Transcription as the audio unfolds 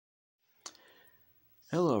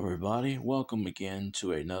Hello everybody, welcome again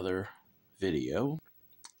to another video.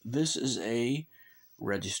 This is a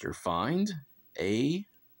register find, a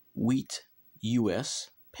wheat US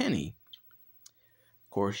penny. Of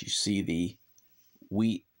course you see the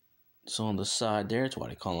wheat on the side there, it's why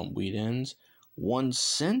they call them wheat ends. 1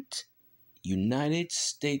 cent, United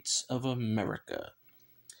States of America.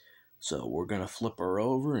 So we're gonna flip her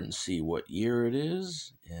over and see what year it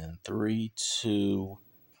is. In 3, 2,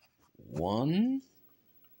 1.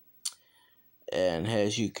 And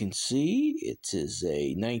as you can see, it is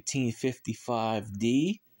a 1955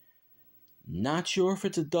 D. Not sure if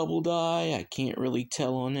it's a double die. I can't really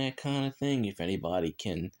tell on that kind of thing. If anybody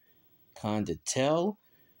can kind of tell,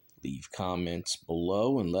 leave comments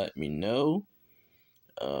below and let me know.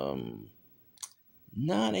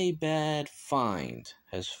 Not a bad find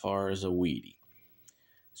as far as a Wheatie.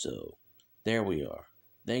 So, there we are.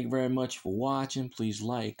 Thank you very much for watching. Please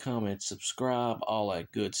like, comment, subscribe, all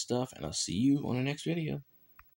that good stuff. And I'll see you on the next video.